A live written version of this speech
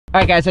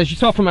Alright guys, as you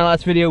saw from my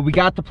last video, we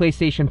got the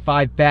PlayStation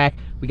 5 back.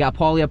 We got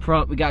Paulie up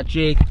front, we got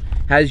Jake.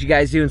 How's you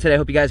guys doing today? I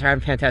hope you guys are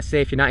having a fantastic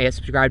day. If you're not yet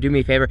subscribed, do me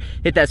a favor,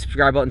 hit that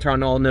subscribe button, turn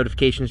on all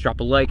notifications, drop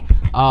a like.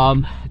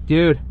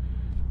 Dude,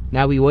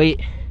 now we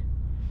wait.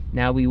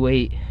 Now we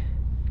wait.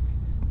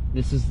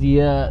 This is the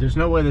There's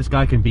no way this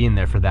guy can be in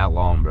there for that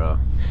long, bro.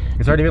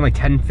 It's already been like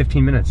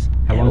 10-15 minutes.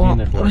 How long is he in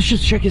there for? Let's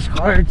just check his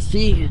car and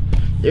see.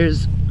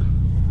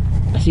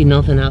 I see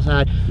nothing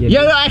outside.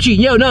 Yeah, no, actually,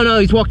 no,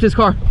 he's walked to his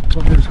car.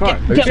 Walked to his car.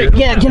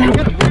 Get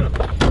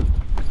out.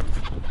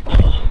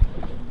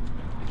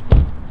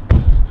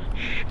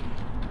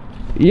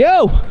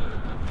 Yo!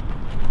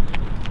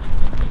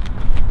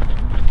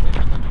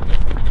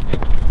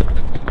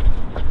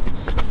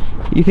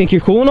 You think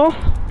you're cool and all?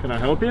 Can I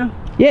help you?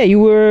 Yeah, you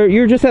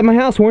were just at my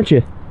house, weren't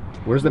you?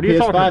 Where's the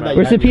PS5?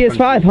 Where's the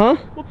PS5, huh?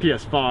 What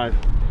PS5?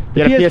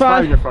 You had a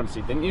PS5 in your front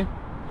seat, didn't you?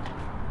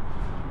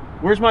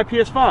 Where's my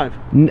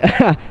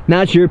PS5?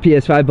 Not your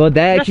PS5, bud.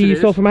 That actually you it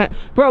stole is. from my...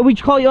 Bro, we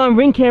called you on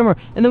Ring camera,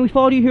 and then we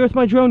followed you here with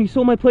my drone. You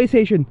stole my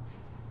PlayStation.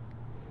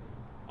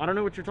 I don't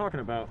know what you're talking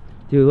about.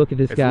 Dude, look at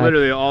this guy. It's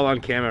literally all on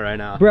camera right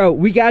now. Bro,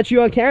 we got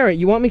you on camera.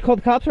 You want me to call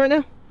the cops right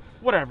now?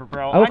 Whatever,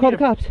 bro. I will call the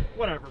cops.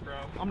 Whatever, bro.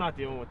 I'm not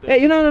dealing with this.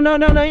 Hey, no,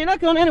 you're not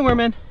going anywhere,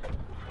 man.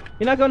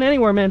 You're not going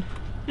anywhere, man.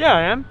 Yeah,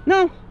 I am.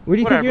 No. Where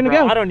do you Whatever, think you're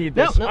gonna go? I don't need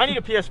this. No. I need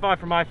a PS5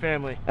 for my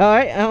family.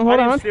 Alright, hold on.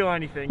 I didn't steal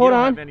anything. Hold you don't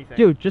on. have anything.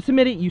 Dude, just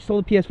admit it. You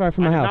stole the PS5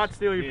 from my I did house. not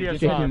steal your PS5.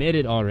 Just admit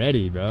it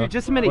already, bro. Dude,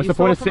 just admit it. What's You the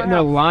point of stole it sitting from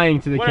there my house.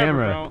 lying to the Whatever,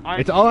 camera? bro.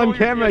 It's all on stole your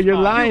camera. You're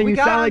PS5. lying. Dude, we You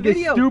got sound on like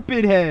video. a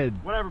stupid head.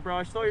 Whatever, bro.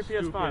 I stole your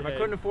PS5. I head.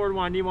 couldn't afford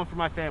one. I need one for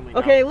my family.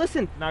 Okay, now.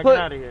 listen. Now but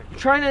get out of here.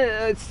 Trying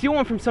to steal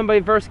one from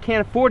somebody versus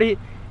can't afford it.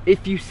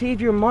 If you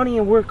save your money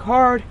and work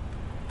hard,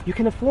 you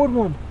can afford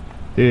one.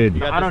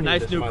 Dude. I don't need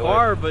nice this new in my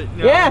car, life. but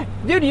no. Yeah,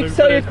 dude, you can But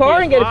sell for your this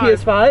car and get a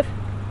PS5.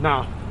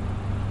 No.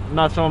 I'm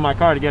not selling my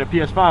car to get a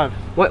PS5.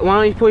 Why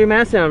don't you pull your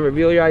mask down and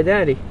reveal your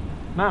identity?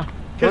 No.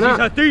 Because he's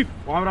a thief.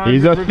 Why would I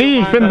He's a reveal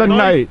thief my in the identity?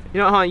 night. You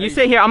know, you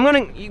stay here. I'm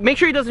gonna make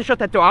sure he doesn't shut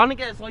that door. I'm gonna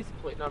get his license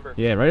plate number.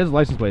 Yeah, write his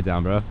license plate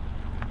down, bro.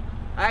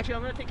 Actually,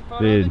 I'm gonna take a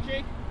photo Dude. of it,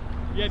 Jake.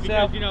 Yeah,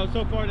 because, you know,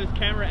 so far this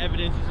camera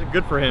evidence isn't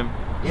good for him.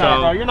 No,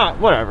 bro, you're not.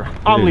 Whatever.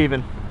 I'm Dude.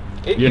 leaving.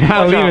 You're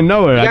not leaving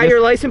nowhere. We got I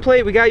your license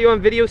plate. We got you on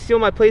video steal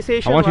my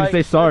PlayStation. want you to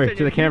say sorry Listen,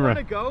 to the if you camera.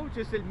 wanna go,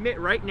 just admit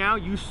right now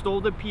you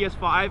stole the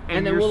PS5 and,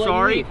 And then you're we'll let you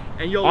sorry leave.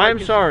 and you'll I'm like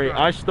and sorry.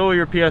 subscribe. I stole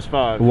your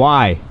PS5.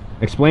 Why?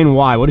 Explain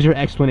why. What is your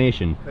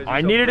explanation? 'Cause I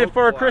he's needed it broke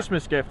for a boy.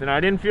 Christmas gift and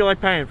I didn't feel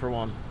like paying for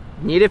one.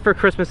 Need it for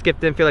Christmas gift.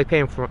 Didn't feel like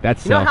paying for it.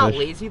 That's You know how selfish.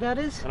 lazy that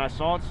is? And I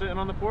saw it sitting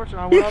on the porch and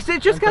I went Because up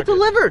it just and got took it.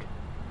 delivered.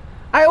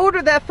 I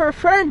ordered that for a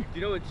friend. Do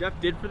you know what Jeff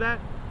did for that?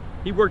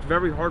 He worked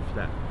very hard for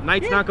that.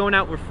 Nights not going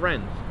out with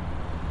friends.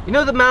 You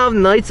know the amount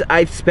of nights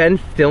I've spent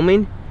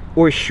filming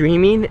or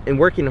streaming and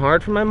working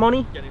hard for my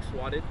money? Getting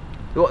swatted.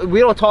 Well, we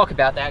don't talk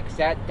about that because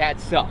that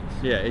sucks.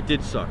 Yeah, it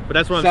did suck. But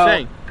that's what So- I'm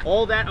saying.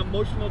 All that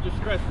emotional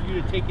distress for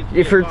you to take it.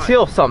 If you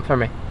steal something from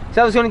me.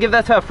 So I was going to give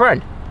that to a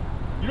friend.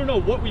 You don't know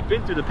what we've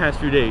been through the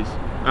past few days.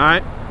 All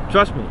right,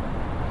 trust me.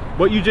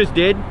 What you just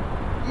did.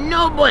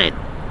 No blame.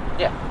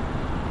 Yeah.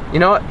 You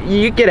know what?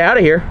 You get out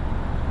of here.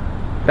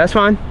 That's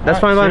fine. That's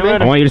fine by see you me.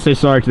 later. I want you to say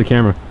sorry to the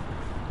camera.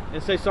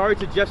 And say sorry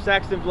to Jeff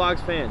Saxton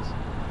Vlogs fans.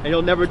 And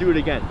he'll never do it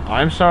again.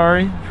 I'm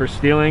sorry for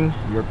stealing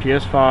your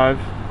PS5.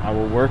 I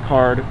will work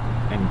hard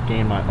and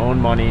gain my own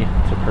money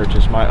to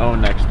purchase my own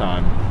next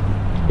time.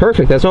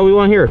 Perfect. That's all we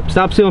want here.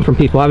 Stop stealing from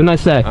people. Have a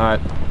nice day. All right.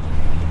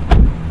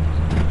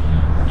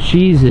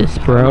 Jesus,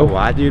 I don't know bro.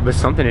 why, dude, but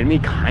something in me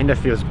kind of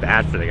feels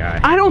bad for the guy.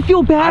 I don't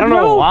feel bad, I don't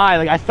bro. know why.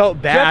 Like I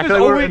felt bad. I Jeff is feel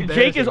like we're always, Jake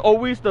is embarrassing.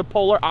 always the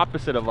polar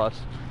opposite of us.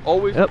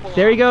 Always. the Yep, polar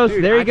there he goes.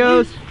 Dude, There he I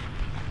goes.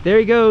 There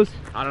he goes.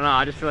 I don't know.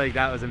 I just feel like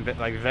that was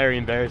like very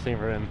embarrassing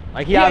for him.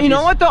 Like Yeah, you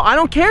know what though? I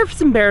don't care if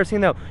it's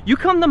embarrassing though. You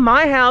come to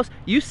my house,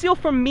 you steal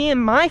from me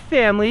and my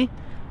family.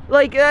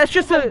 Like that's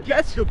just a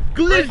that's the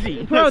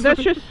glizzy. bro.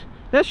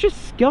 That's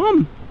just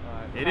scum.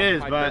 It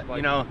is, but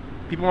you know,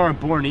 people aren't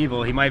born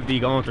evil. He might be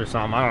going through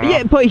something. I don't know.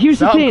 Yeah, but here's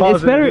the Something thing. caused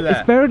It's him to better. do that.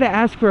 It's better to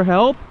ask for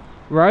help,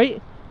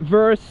 right?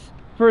 Versus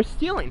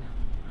stealing.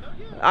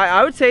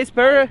 I would say it's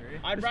better.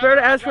 It's better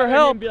to ask for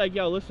help. Be like,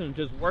 yo, listen,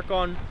 just work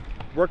on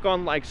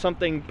like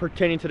something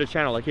pertaining to the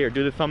channel. Like here,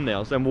 do the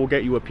thumbnails, and we'll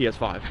get you a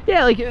PS5.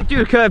 Yeah, like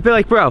dude, could I be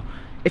like, bro?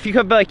 If you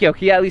could be like, yo,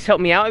 can you at least help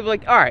me out? I'd be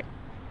like, all right.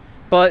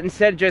 But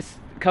instead, just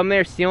come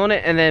there stealing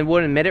it and then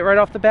wouldn't admit it right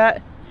off the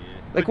bat.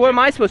 Like, what am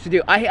I supposed to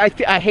do? I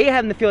hate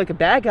having to feel like a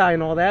bad guy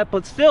and all that,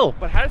 but still.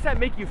 But how does that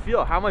make you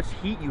feel? How much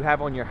heat you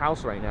have on your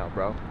house right now,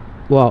 bro?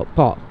 Well,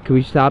 Paul, can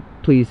we stop,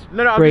 please?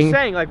 No, I'm just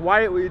saying, like,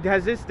 why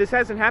has this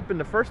hasn't happened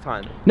the first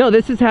time? No,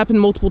 this has happened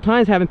multiple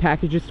times, having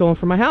packages stolen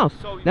from my house.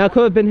 So, Now, it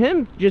could have been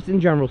him just in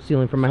general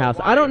stealing from my house.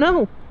 I don't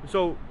know.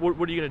 So what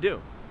are you gonna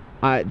do?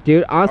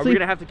 Dude, honestly. Are we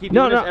gonna have to keep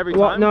doing this every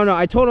time? No,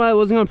 I told him I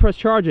wasn't gonna press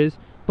charges,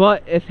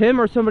 but if him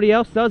or somebody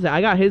else does it,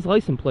 I got his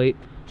license plate,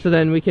 so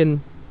then we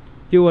can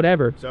do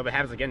whatever. So if it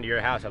happens again to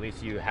your house, at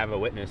least you have a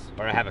witness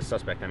or have a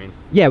suspect. I mean.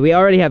 Yeah, we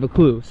already have a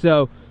clue.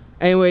 So,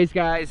 anyways,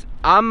 guys,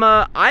 I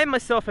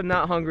myself am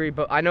not hungry,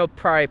 but I know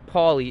probably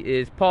Paulie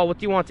is. Paul, what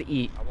do you want to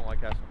eat? I won't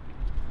like that.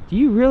 Do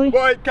you really?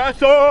 White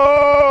Castle!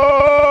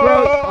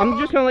 Bro, I'm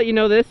just gonna let you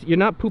know this. You're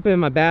not pooping in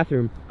my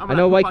bathroom. I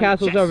know White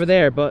Castle's over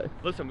there, but...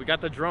 Listen, we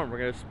got the drone. We're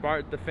gonna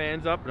start the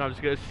fans up, and I'm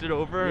just gonna sit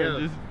over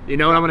and just... You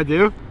know what I'm gonna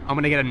do? I'm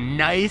gonna get a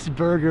nice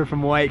burger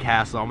from White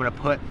Castle. I'm gonna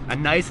put a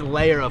nice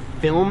layer of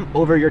film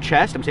over your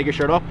chest. I'm gonna take your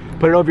shirt off,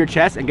 put it over your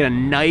chest, and get a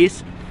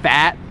nice,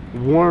 fat,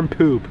 warm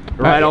poop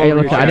right over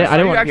your chest. I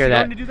didn't want to hear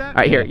that. To do that?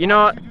 All right, here. You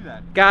know what? Do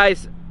that?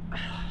 Guys,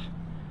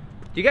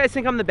 do you guys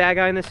think I'm the bad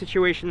guy in this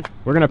situation?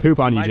 We're gonna poop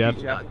on you, Jeff.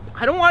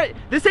 I don't want it.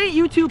 This ain't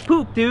YouTube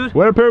poop, dude.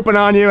 We're pooping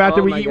on you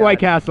after we my eat God. White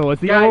Castle.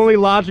 It's the Guys. only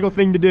logical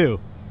thing to do.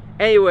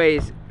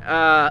 Anyways,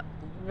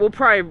 we'll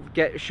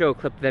probably show a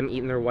clip of them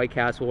eating their White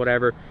Castle,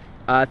 whatever.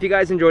 If you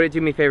guys enjoyed it,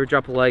 do me a favor,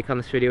 drop a like on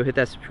this video, hit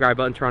that subscribe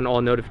button, turn on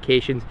all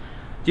notifications.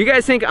 Do you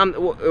guys think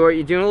are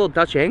you doing a little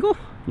Dutch angle?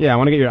 Yeah, I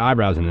want to get your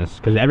eyebrows in this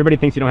because everybody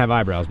thinks you don't have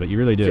eyebrows, but you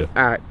really do.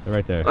 All right. They're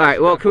right there. All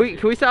right. Well, can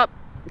we stop?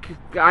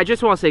 I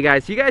just want to say,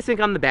 guys, do you guys think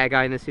I'm the bad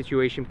guy in this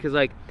situation? Because,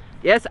 like,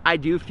 yes, I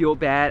do feel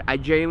bad. I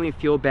genuinely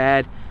feel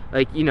bad.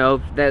 Like, you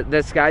know, that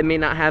this guy may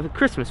not have a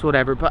Christmas,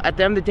 whatever. But at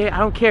the end of the day, I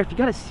don't care. If you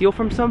got to steal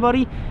from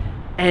somebody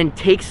and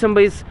take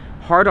somebody's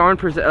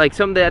hard-earned, like,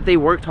 something that they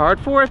worked hard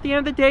for at the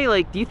end of the day,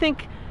 like, do you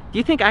think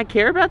I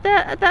care about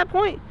that at that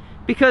point?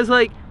 Because,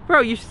 like,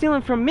 bro, you're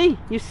stealing from me.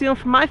 You're stealing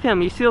from my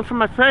family. You're stealing from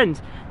my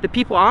friends, the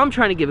people I'm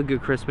trying to give a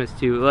good Christmas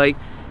to. Like,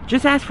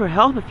 just ask for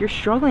help. If you're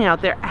struggling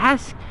out there,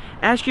 ask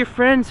your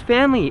friends,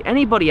 family,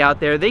 anybody out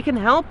there. They can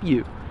help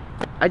you.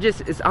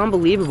 It's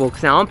unbelievable,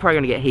 because now I'm probably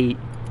gonna get hate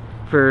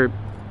for...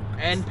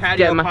 And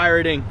patio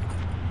pirating.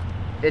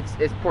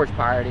 It's porch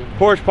pirating.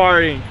 Porch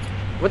pirating.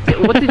 What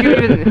did you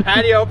even...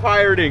 Patio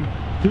pirating.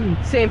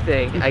 Same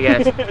thing, I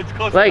guess. It's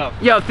close like,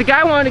 enough. yo, if the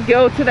guy wanted to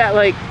go to that,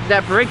 like,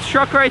 that Briggs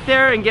truck right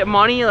there and get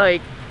money,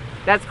 like,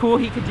 that's cool.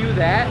 He could do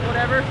that,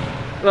 whatever.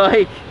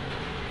 Like,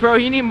 bro,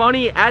 you need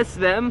money, ask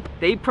them.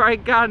 They probably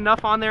got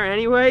enough on there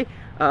anyway.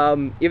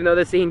 Even though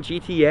this ain't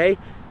GTA.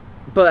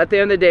 But at the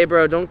end of the day,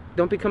 bro, don't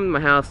be coming to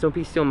my house. Don't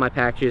be stealing my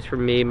packages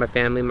from me, my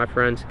family, my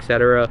friends,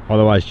 etc.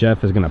 Otherwise,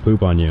 Jeff is gonna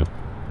poop on you.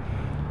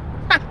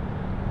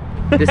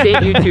 This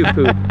ain't YouTube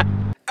poop.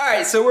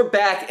 Alright, so we're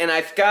back, and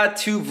I've got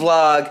to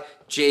vlog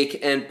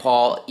Jake and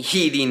Paul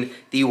eating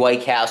the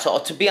White Castle.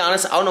 To be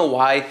honest, I don't know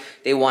why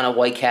they want a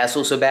White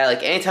Castle so bad.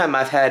 Like, anytime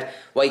I've had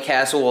White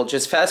Castle, well,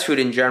 just fast food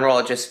in general,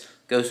 it just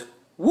goes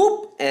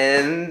whoop,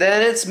 and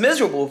then it's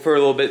miserable for a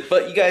little bit.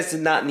 But you guys did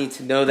not need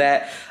to know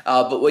that.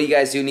 But what you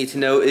guys do need to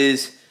know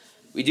is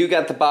we do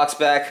got the box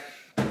back.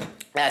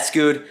 That's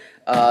good,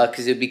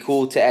 because it would be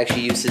cool to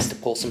actually use this to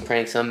pull some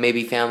pranks on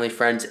maybe family,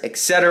 friends,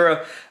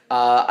 etc.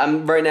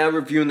 I'm right now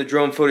reviewing the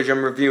drone footage.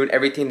 I'm reviewing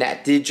everything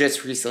that did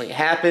just recently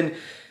happen.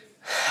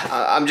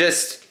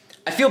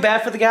 I feel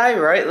bad for the guy,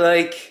 right?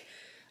 Like,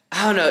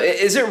 I don't know.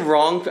 Is it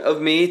wrong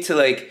of me to,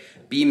 like,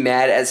 be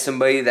mad at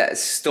somebody that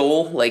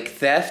stole, like,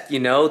 theft, you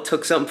know,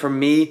 took something from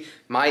me,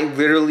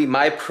 literally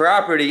my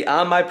property,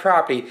 on my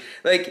property?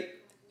 Like,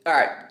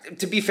 alright,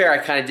 to be fair, I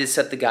kind of did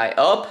set the guy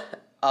up,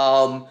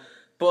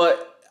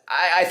 but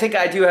I think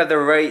I do have the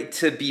right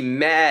to be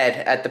mad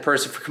at the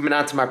person for coming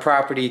onto my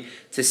property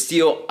to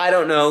steal. I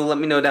don't know. Let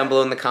me know down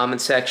below in the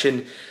comment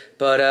section.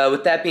 But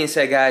with that being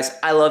said, guys,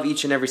 I love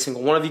each and every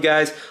single one of you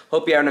guys.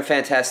 Hope you're having a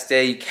fantastic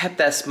day. You kept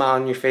that smile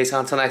on your face.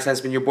 Until next time, it's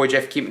been your boy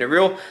Jeff keeping it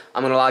real.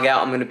 I'm going to log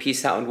out. I'm going to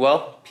peace out and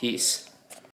well. Peace.